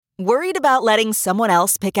Worried about letting someone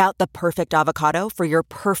else pick out the perfect avocado for your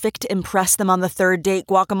perfect impress them on the third date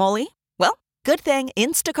guacamole? Well, good thing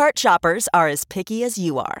Instacart shoppers are as picky as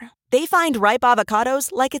you are. They find ripe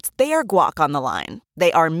avocados like it's their guac on the line.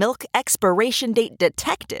 They are milk expiration date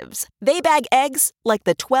detectives. They bag eggs like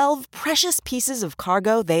the 12 precious pieces of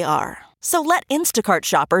cargo they are. So let Instacart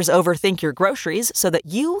shoppers overthink your groceries so that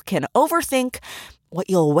you can overthink what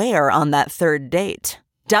you'll wear on that third date.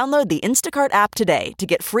 Download the Instacart app today to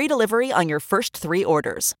get free delivery on your first 3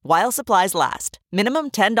 orders, while supplies last.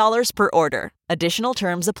 Minimum $10 per order. Additional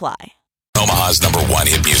terms apply. Omaha's #1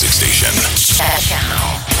 hit music station.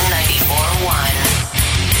 Channel 94.1.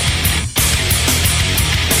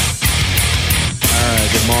 All right,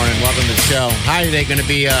 good morning. Welcome to the show. High today going to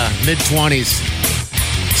be mid-20s.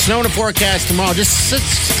 Snow in the forecast tomorrow. Just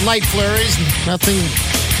light flurries. Nothing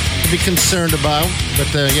to be concerned about.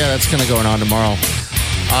 But, yeah, that's kind of going on tomorrow.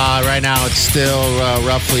 Right now, it's still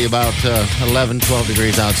roughly about 11, 12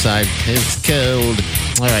 degrees outside. It's cold.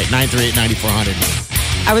 All right,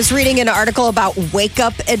 938-9400. I was reading an article about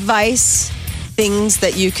wake-up advice, things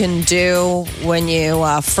that you can do when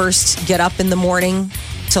you first get up in the morning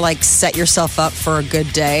to, like, set yourself up for a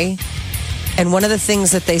good day. And one of the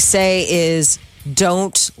things that they say is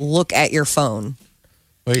don't look at your phone.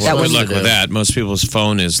 Well, good luck with that. Most people's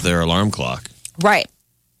phone is their alarm clock. Right.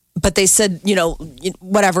 But they said,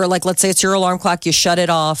 whatever, like, let's say it's your alarm clock, you shut it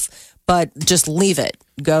off, but just leave it.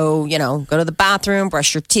 Go to the bathroom,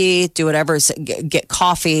 brush your teeth, do whatever, get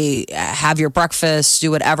coffee, have your breakfast,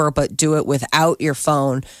 do whatever, but do it without your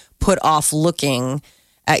phone. Put off looking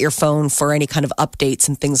at your phone for any kind of updates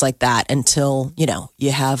and things like that until,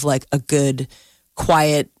 you have like a good,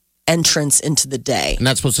 quiet entrance into the day. And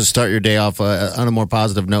that's supposed to start your day off on a more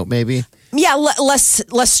positive note, maybe? Yeah, less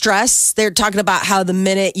stress. They're talking about how the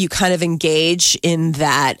minute you kind of engage in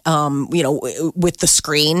that, with the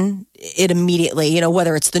screen, it immediately,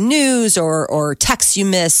 whether it's the news or texts you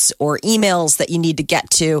miss or emails that you need to get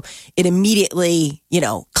to, it immediately,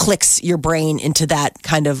 clicks your brain into that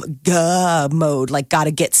kind of mode, like got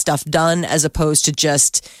to get stuff done, as opposed to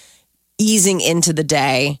just easing into the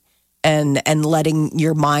day. And letting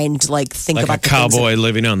your mind think like about a cowboy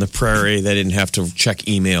living on the prairie. They didn't have to check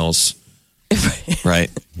emails, right?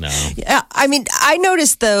 No. Yeah, I mean, I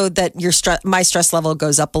noticed though that my stress level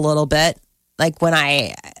goes up a little bit. Like when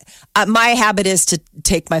my habit is to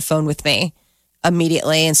take my phone with me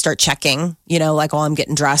immediately and start checking. Like while I'm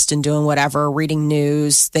getting dressed and doing whatever, reading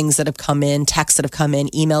news, things that have come in, texts that have come in,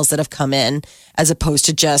 emails that have come in, as opposed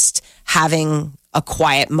to just having a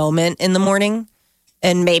quiet moment in the morning.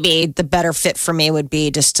 And maybe the better fit for me would be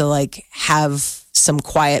just to have some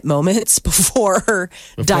quiet moments before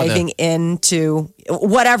diving into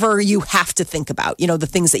whatever you have to think about. The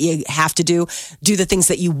things that you have to do the things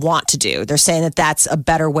that you want to do. They're saying that that's a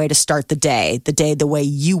better way to start the day the way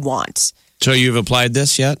you want. So you've applied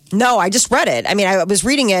this yet? No, I just read it. I mean, I was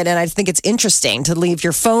reading it and I think it's interesting to leave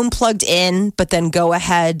your phone plugged in, but then go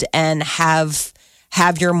ahead and have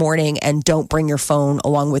your morning and don't bring your phone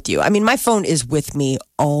along with you. I mean, my phone is with me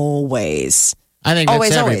always. I think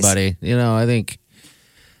that's always, everybody. I think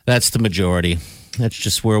that's the majority. That's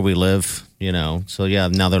just where we live, So, yeah,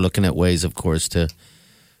 now they're looking at ways, of course, to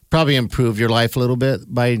probably improve your life a little bit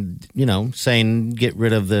by, saying get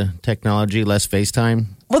rid of the technology, less FaceTime.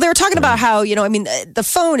 Well, they were talking about how, the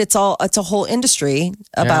phone, it's a whole industry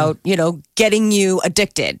about, getting you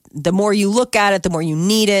addicted. The more you look at it, the more you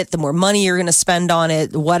need it, the more money you're going to spend on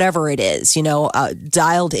it, whatever it is,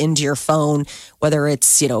 dialed into your phone, whether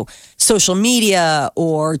it's, social media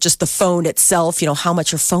or just the phone itself, how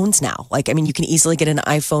much are phones now? You can easily get an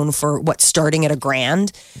iPhone for starting at $1,000.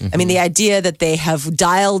 Mm-hmm. I mean, the idea that they have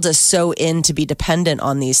dialed us so in to be dependent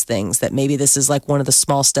on these things that maybe this is one of the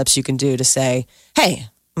small steps you can do to say, hey,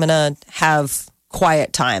 I'm going to have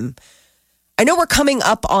quiet time. I know we're coming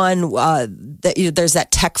up on there's that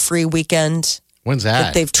tech-free weekend. When's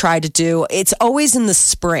that? They've tried to do. It's always in the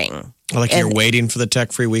spring. You're waiting for the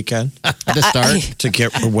tech-free weekend to start? To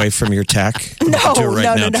get away from your tech? No, do it right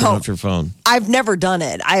now. no. Turn off your phone. I've never done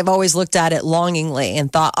it. I've always looked at it longingly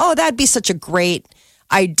and thought, oh, that'd be such a great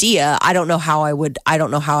idea. I don't know how I would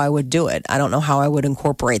do it. I don't know how I would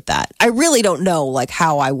incorporate that. I really don't know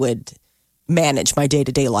how I would manage my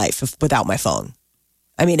day-to-day life without my phone.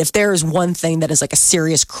 I mean, if there's one thing that is a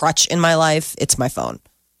serious crutch in my life, it's my phone.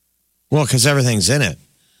 Well, because everything's in it.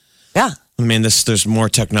 Yeah. I mean, there's more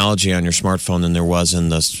technology on your smartphone than there was in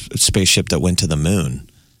the spaceship that went to the moon.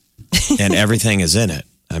 And everything is in it.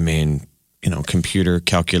 I mean, computer,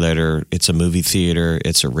 calculator, it's a movie theater,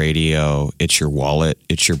 it's a radio, it's your wallet,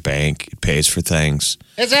 it's your bank, it pays for things.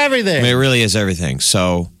 It's everything. I mean, it really is everything.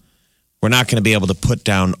 So We're not going to be able to put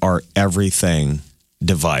down our everything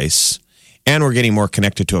device. And we're getting more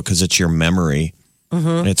connected to it because it's your memory.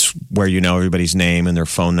 It's where you know everybody's name and their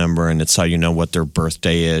phone number, and it's how you know what their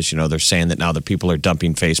birthday is. You know, they're saying that now that people are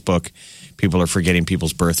dumping Facebook, people are forgetting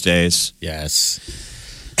people's birthdays. Yes.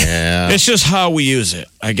 Yeah. It's just how we use it,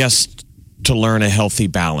 I guess, to learn a healthy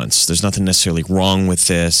balance. There's nothing necessarily wrong with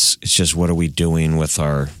this. It's just what are we doing with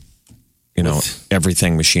our,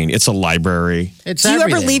 everything machine. It's a library. It's Do you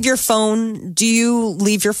everything. ever leave your phone? Do you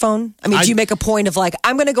leave your phone? I mean, do you make a point of like,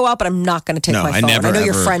 I'm going to go out, but I'm not going to take No, my I phone? never, I know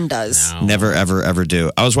your ever- friend does. No. Never, ever, ever do.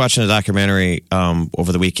 I was watching a documentary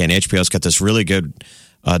over the weekend. HBO's got this really good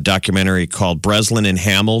documentary called Breslin and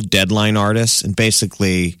Hamill, Deadline Artists. And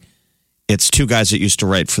basically, it's two guys that used to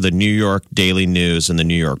write for the New York Daily News and the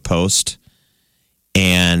New York Post.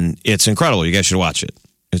 And it's incredible. You guys should watch it.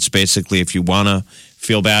 It's basically if you want to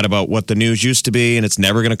feel bad about what the news used to be and it's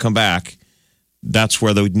never going to come back, that's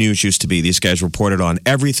where the news used to be. These guys reported on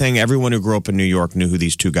everything. Everyone who grew up in New York knew who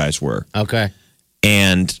these two guys were. Okay.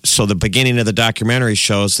 And so the beginning of the documentary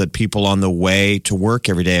shows that people on the way to work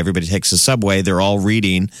every day, everybody takes the subway, they're all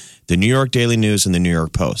reading the New York Daily News and the New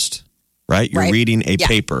York Post, right? You're Right. reading a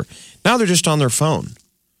paper. Now they're just on their phone.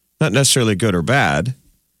 Not necessarily good or bad.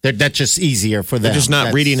 That's just easier for them. They're just not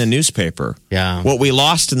That's- reading a newspaper. Yeah. What we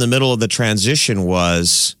lost in the middle of the transition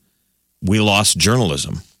was we lost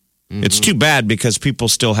journalism. It's too bad because people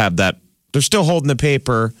still have that. They're still holding the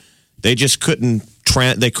paper. They just couldn't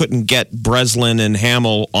get Breslin and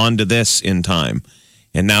Hamill onto this in time.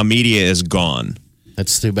 And now media is gone.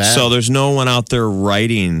 That's too bad. So there's no one out there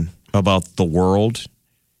writing about the world.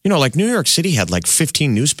 Like New York City had like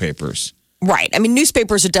 15 newspapers. Right. I mean,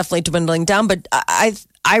 newspapers are definitely dwindling down, but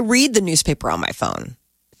I read the newspaper on my phone.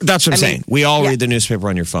 That's what I'm I mean, saying. We all yeah. read the newspaper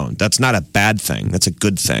on your phone. That's not a bad thing. That's a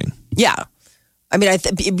good thing. Yeah. I mean,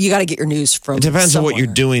 you got to get your news from It depends on what somewhere.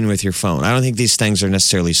 you're doing with your phone. I don't think these things are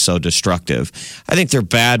necessarily so destructive. I think they're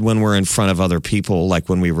bad when we're in front of other people, like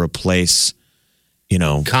when we replace,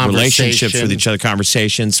 relationships with each other,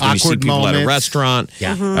 conversations. When you see Awkward people at a moments. restaurant,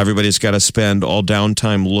 Yeah. everybody's got to spend all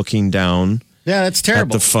downtime looking down yeah, that's at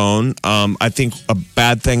terrible. the phone. I think a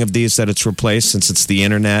bad thing of these that it's replaced, since it's the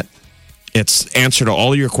internet, it's answer to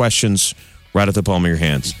all of your questions right at the palm of your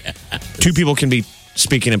hands. Two people can be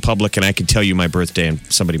speaking in public and I can tell you my birthday and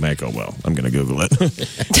somebody might go, well, I'm going to Google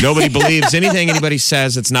it. Nobody believes anything anybody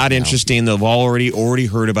says. It's not interesting. They've already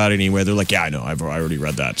heard about it anyway. They're like, yeah, I know. I already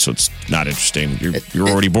read that. So it's not interesting. You're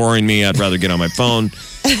already boring me. I'd rather get on my phone.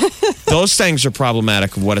 Those things are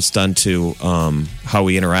problematic of what it's done to how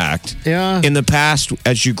we interact. Yeah. In the past,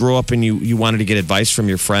 as you grew up and you wanted to get advice from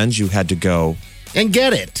your friends, you had to go and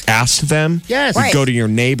get it. ask them. Yes. You Right. go to your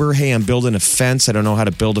neighbor. Hey, I'm building a fence. I don't know how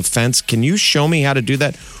to build a fence. Can you show me how to do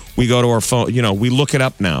that? We go to our phone. We look it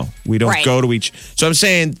up now. We don't Right. go to each. So I'm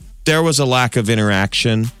saying there was a lack of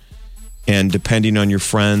interaction, and depending on your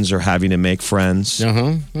friends or having to make friends,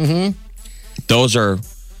 those are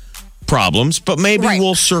problems. But maybe Right.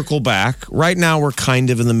 we'll circle back. Right now, we're kind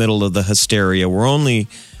of in the middle of the hysteria. We're only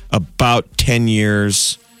about 10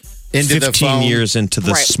 years. Into the 15 phone. years into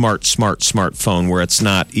the Right. smartphone where it's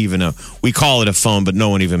not even we call it a phone, but no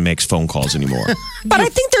one even makes phone calls anymore. But I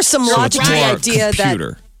think there's some So it's logic to the more idea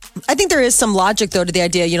computer. that I think there is some logic though to the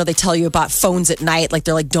idea, they tell you about phones at night, like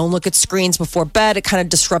they're like, don't look at screens before bed. It kind of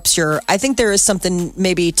disrupts I think there is something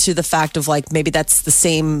maybe to the fact of like, maybe that's the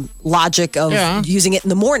same logic of Yeah. using it in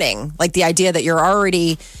the morning. Like the idea that you're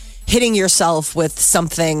already hitting yourself with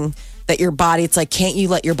something that your body, it's like, can't you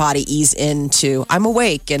let your body ease into, I'm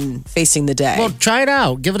awake and facing the day. Well, try it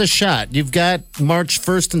out. Give it a shot. You've got March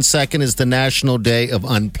 1st and 2nd is the National Day of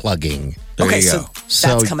Unplugging. There okay, you so go. that's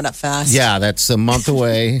So- coming up fast. Yeah, that's a month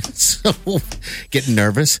away. So getting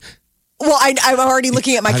nervous. Well, I'm already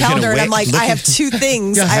looking at my I'm gonna calendar and I'm wait. like, Look I have at- two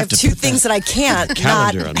things. Yeah, I I have have to two put things that I can't not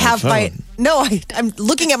calendar on my have phone. No, I'm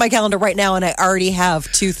looking at my calendar right now and I already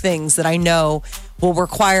have two things that I know will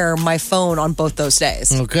require my phone on both those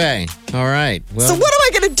days. Okay. All right. Well, So what am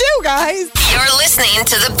I going to do, guys? You're listening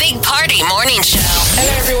to the Big Party Morning Show.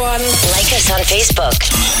 Hello, everyone. Like us on Facebook.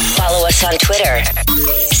 Follow us on Twitter.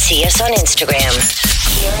 See us on Instagram.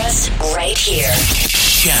 Hear us right here.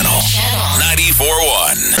 Channel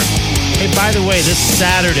 94.1. hey, by the way, this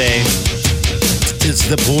Saturday is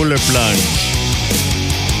the Polar Plunge.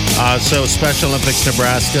 So Special Olympics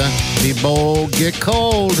Nebraska. Be bold, get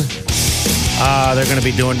cold. They're going to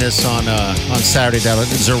be doing this on Saturday down at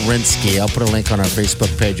Zarinsky. I'll put a link on our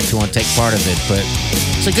Facebook page if you want to take part of it. But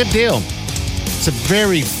it's a good deal. It's a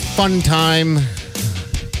very fun time.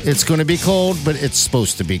 It's going to be cold, but it's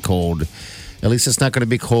supposed to be cold. At least it's not going to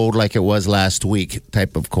be cold like it was last week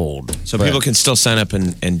type of cold. So But- people can still sign up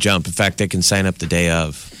and jump. In fact, they can sign up the day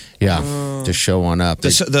of. Yeah, just show one up.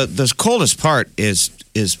 The coldest part is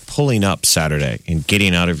pulling up Saturday and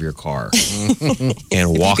getting out of your car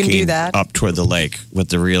and walking up toward the lake with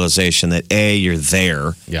the realization that A, you're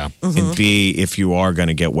there. Yeah. And B, if you are going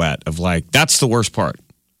to get wet, of like, that's the worst part.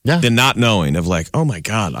 Yeah. The not knowing of like, oh my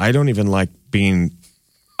God, I don't even like being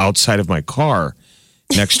outside of my car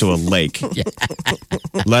next to a lake.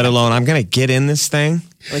 Let alone, I'm going to get in this thing.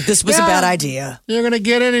 Like, this was a bad idea. You're going to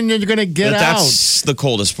get in and you're going to get out. That's the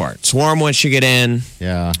coldest part. It's warm once you get in.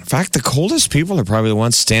 Yeah. In fact, the coldest people are probably the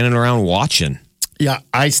ones standing around watching. Yeah,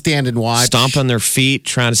 I stand and watch. Stomping their feet,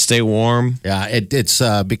 trying to stay warm. Yeah, it's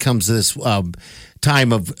becomes this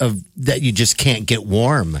time of that you just can't get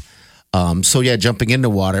warm. So yeah, jumping into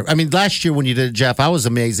water. I mean, last year when you did it, Jeff, I was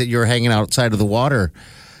amazed that you were hanging outside of the water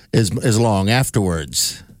as long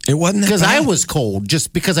afterwards. It wasn't that because bad. I was cold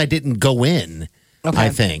just because I didn't go in. Okay. I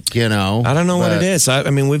think I don't know what it is. I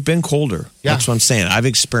mean, we've been colder. Yeah. That's what I'm saying. I've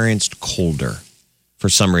experienced colder for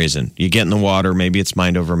some reason. You get in the water, maybe it's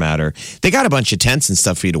mind over matter. They got a bunch of tents and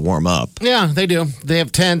stuff for you to warm up. Yeah, they do. They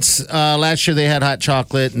have tents. Last year they had hot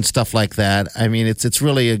chocolate and stuff like that. I mean, it's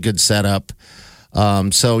really a good setup.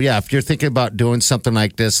 So yeah, if you're thinking about doing something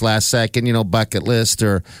like this last second, bucket list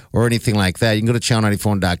or anything like that, you can go to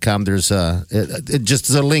channel94.com. There's just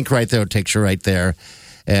there's a link right there. It takes you right there.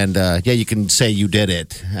 And you can say you did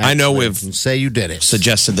it. Actually. I know we've say you did it.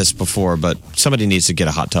 Suggested this before, but somebody needs to get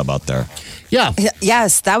a hot tub out there. Yeah.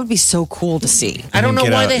 Yes, that would be so cool to see. I don't know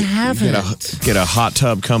why they haven't. Get a hot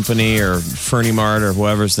tub company or Fernie Mart or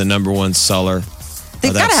whoever's the number one seller.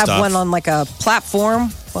 They've got to have one on like a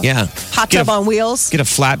platform. Yeah. Hot tub on wheels. Get a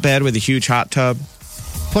flatbed with a huge hot tub.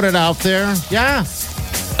 Put it out there. Yeah.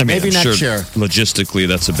 I mean, maybe next year. Logistically,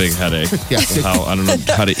 that's a big headache. Yeah. I don't know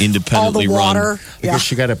how to independently all the water. run. I guess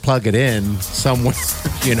you got to plug it in somewhere.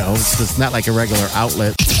 It's not like a regular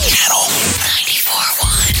outlet. Channel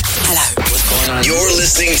 94.1. Hello. What's going on? You're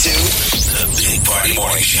listening to the Big Party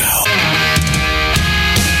Morning Show.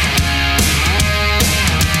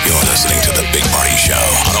 You're listening to the Big Party Show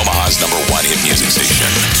on Omaha's #1 hit music station.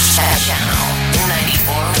 Channel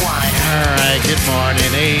 94.1. All right, good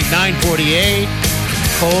morning. 9:48.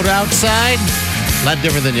 Cold outside. A lot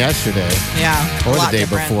different than yesterday. Yeah. Or the day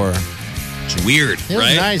before. It's weird, It was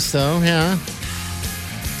right? nice, though, yeah.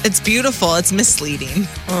 It's beautiful. It's misleading.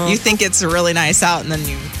 You think it's really nice out, and then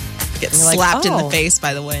you get You're like, slapped in the oh. face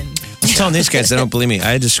by the wind. I'm telling these guys, they don't believe me.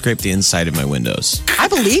 I had to scrape the inside of my windows. I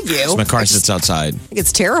believe you. So my car sits outside. I think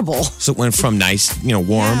it's terrible. So it went from nice,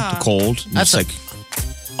 warm to cold. That's It's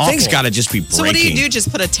like, things got to just be breaking. So what do you do?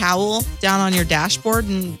 Just put a towel down on your dashboard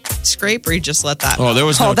and scrape, or you just let that? Oh, there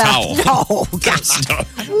was no towel. No, gosh.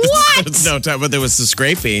 What? There was no towel, but there was the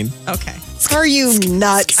scraping. Okay. Are you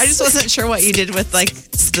nuts? I just wasn't sure what you did with like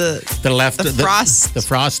the frost The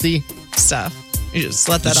frosty. stuff. You just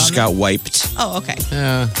let that It on. just got wiped, Oh, okay.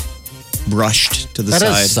 Yeah. brushed to the That side.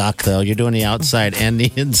 does suck, though. You're doing the outside and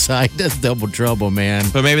the inside. That's double trouble, man.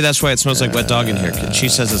 But maybe that's why it smells like wet dog in here. She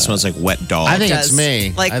says it smells like wet dog. I think It it's does.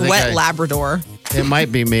 me. Like I think wet Labrador. It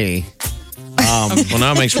might be me. Well,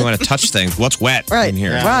 now it makes me want to touch things. What's wet Right. in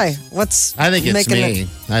here? Yeah. Why? What's I think it's making me.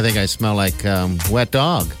 I think I smell like wet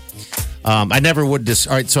dog. I never would.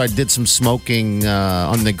 All right, so I did some smoking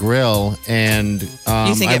on the grill, and You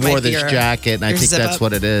think I it wore might be this your- jacket, and I your think zip that's up?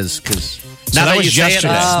 what it is. Because So that was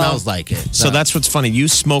yesterday. it smells like it. So that's what's funny. You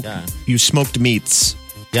smoked. Yeah. You smoked meats,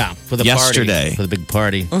 yeah for the yesterday. party, for the big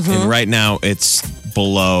party. and right now it's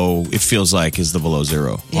below. It feels like is the below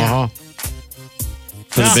zero Uh-huh.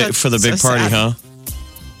 for the big So party, sad. huh?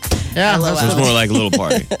 Yeah, love It was more like a little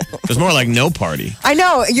party. It was more like no party. I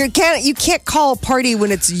know you can't call a party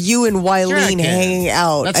when it's you and Sure I Wileen can. hanging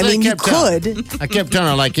out. That's I what mean, you kept telling- could. I kept telling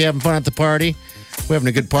her, like, you having fun at the party? We're having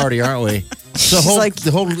a good party, aren't we? So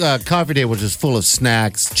the whole coffee day was just full of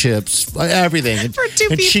snacks, chips, everything. And, For two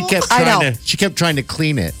and she people. kept I trying know. to. She kept trying to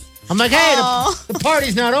clean it. I'm like, hey, the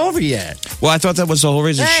party's not over yet. Well, I thought that was the whole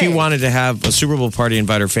reason she Hey. wanted to have a Super Bowl party,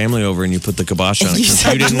 invite her family over, and you put the kibosh on it. 'cause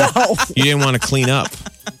said no. You didn't want to clean up.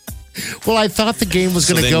 Well, I thought the game was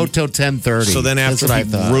So going to then- go till 10:30. So then That's after what I he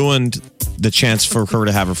thought. ruined the chance for her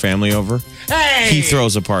to have her family over, Hey, he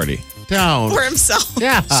throws a party. down. For himself.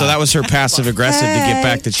 Yeah. So that was her passive aggressive to get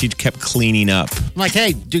back that she kept cleaning up. I'm like,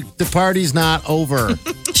 hey, dude, the party's not over.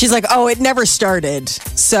 She's like, oh, it never started.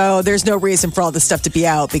 So there's no reason for all this stuff to be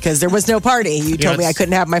out because there was no party. You told me I it's-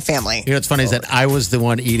 couldn't have my family. You know what's funny is that I was the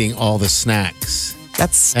one eating all the snacks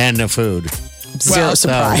That's and the food. zero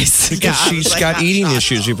surprise. Because Yeah, I she's was like, got I'm eating shocked.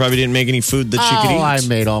 issues. You probably didn't make any food that she could eat. I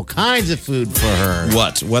made all kinds of food for her.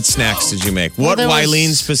 What? What snacks did you make? Well, What there was-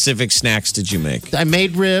 Wileen specific snacks did you make? I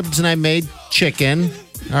made ribs and I made chicken,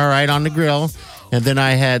 all right, on the grill. And then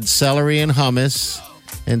I had celery and hummus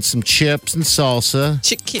and some chips and salsa.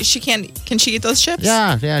 She can she eat those chips?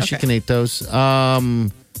 Yeah, she can eat those.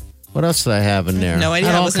 What else did I have in there? No idea.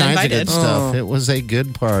 Had I all wasn't kinds invited. of good stuff. It was a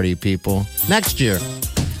good party, people. Next year.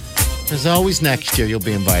 There's always next year you'll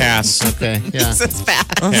be invited. Pass. Okay, yeah. This is bad.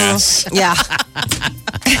 Yes. Yeah.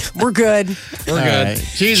 We're good. We're All good. right.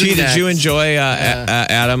 Cheese Gee, and did you next. enjoy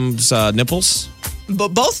Adam's nipples?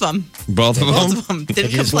 Both of them. Both of them? Both of them. You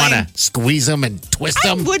Didn't just want complain. to squeeze them and twist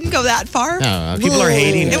I them? wouldn't go that far. No, okay. People are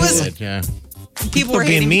hating. It was- Yeah. People were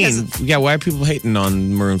being hating mean. because Yeah, why are people hating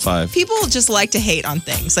on Maroon 5? people just like to hate on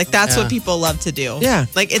things. Like that's Yeah. what people love to do. Yeah.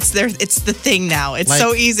 Like it's the thing now. It's Like-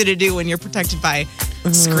 so easy to do when you're protected by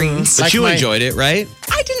screens. But Like you my- enjoyed it, right?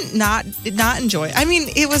 I did not enjoy it. I mean,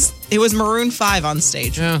 it was Maroon 5 on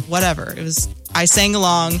stage. Yeah. Whatever. I sang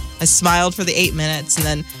along, I smiled for the 8 minutes and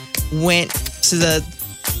then went to the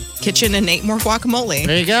kitchen and ate more guacamole.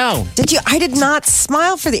 There you go. Did you? I did not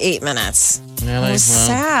smile for the 8 minutes. Really? I was Well,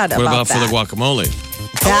 sad What about that. for the guacamole?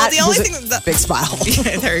 That the only was a thing that- big smile.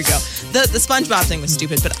 Yeah, there you go. The SpongeBob thing was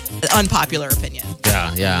stupid, but unpopular opinion.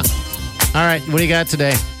 Yeah. All right, what do you got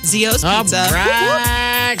today? Zio's All Pizza.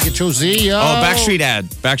 right, get your Zio. Oh, Backstreet ad.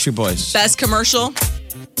 Backstreet Boys. Best commercial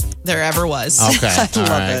there ever was. Okay, all love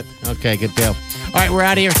right. it. Okay, good deal. All right, we're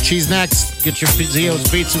out of here. Cheese next. Get your Zio's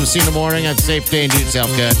Pizza. We'll see you in the morning. Have a safe day and do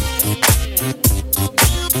yourself good.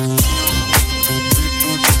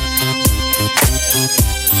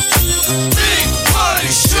 Big Party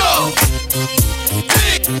Show.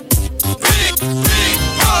 Big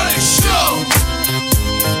Party Show.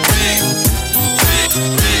 Big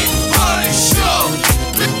Party Show.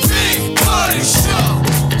 Big Party Show.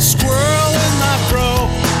 Squirrel in my fro.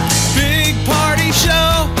 Big party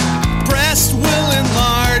show. Breast will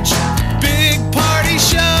enlarge. Big party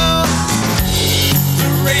show. The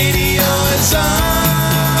radio is on.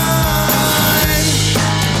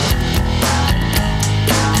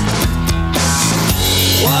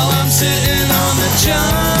 While I'm sitting on the john.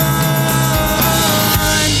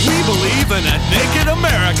 We believe in a naked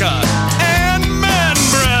America and man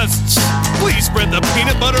breasts. Please spread the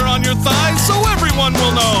peanut butter on your thighs so everyone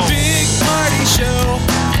will know. Big party show.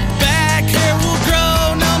 Back hair will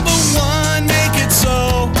grow. Number one, make it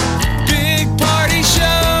so. Big party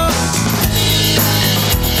show.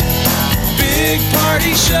 Big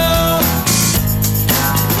party show.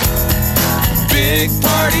 Big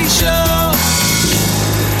party show.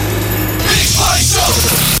 Big Party Show.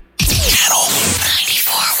 Channel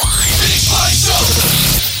 94.1. Big Party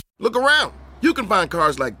Show. Look around. You can find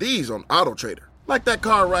cars like these on AutoTrader, like that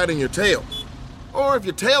car right in your tail. Or if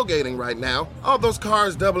you're tailgating right now, all those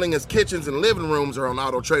cars doubling as kitchens and living rooms are on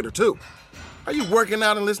AutoTrader too. Are you working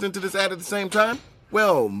out and listening to this ad at the same time?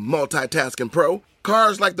 Well, multitasking pro,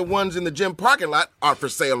 cars like the ones in the gym parking lot are for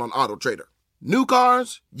sale on AutoTrader. New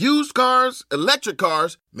cars, used cars, electric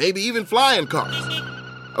cars, maybe even flying cars.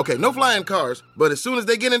 Okay, no flying cars, but as soon as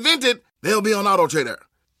they get invented, they'll be on AutoTrader.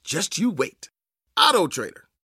 Just you wait. AutoTrader.